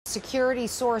security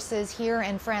sources here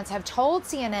in France have told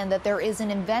CNN that there is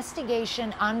an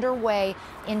investigation underway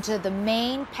into the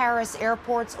main Paris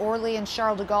airports, Orly and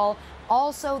Charles de Gaulle,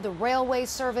 also the railway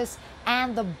service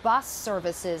and the bus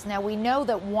services. Now, we know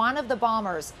that one of the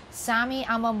bombers, Sami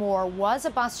Amamour, was a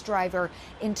bus driver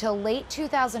until late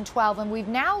 2012, and we've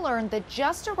now learned that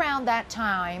just around that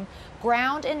time,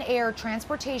 ground and air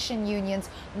transportation unions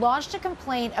lodged a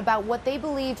complaint about what they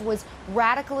believed was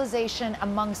radicalization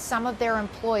among some of their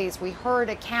employees. We heard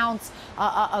accounts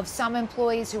of some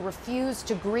employees who refused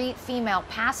to greet female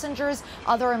passengers,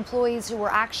 other employees who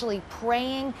were actually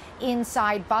praying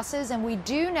inside buses. And we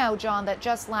do know, John, that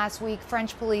just last week,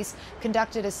 French police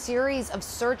conducted a series of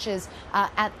searches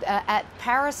at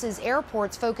Paris's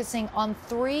airports, focusing on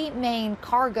three main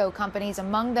cargo companies,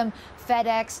 among them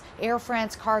FedEx, Air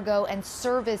France Cargo, and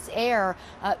Service Air.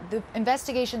 The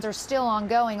investigations are still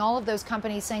ongoing, all of those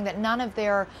companies saying that none of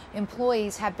their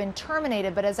employees have been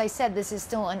terminated. But as I said, this is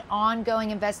still an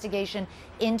ongoing investigation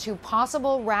into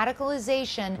possible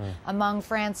radicalization among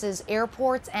France's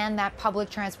airports and that public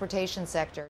transportation sector.